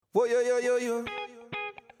Whoa, yo, yo, yo, yo.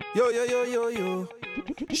 Yo, yo, yo, yo, yo.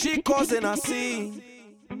 She causing a scene.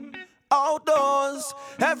 Outdoors,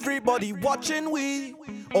 everybody watching we.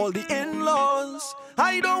 All the in-laws.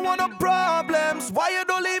 I don't want no problems. Why you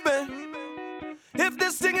don't leave it? If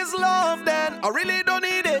this thing is love, then I really don't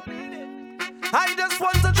need it. I just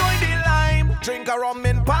want to join the line. Drink a rum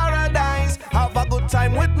in paradise. Have a good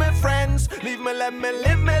time with my friends. Leave me, let me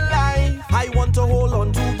live my life. I want to hold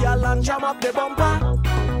on to y'all and jam up the bumper.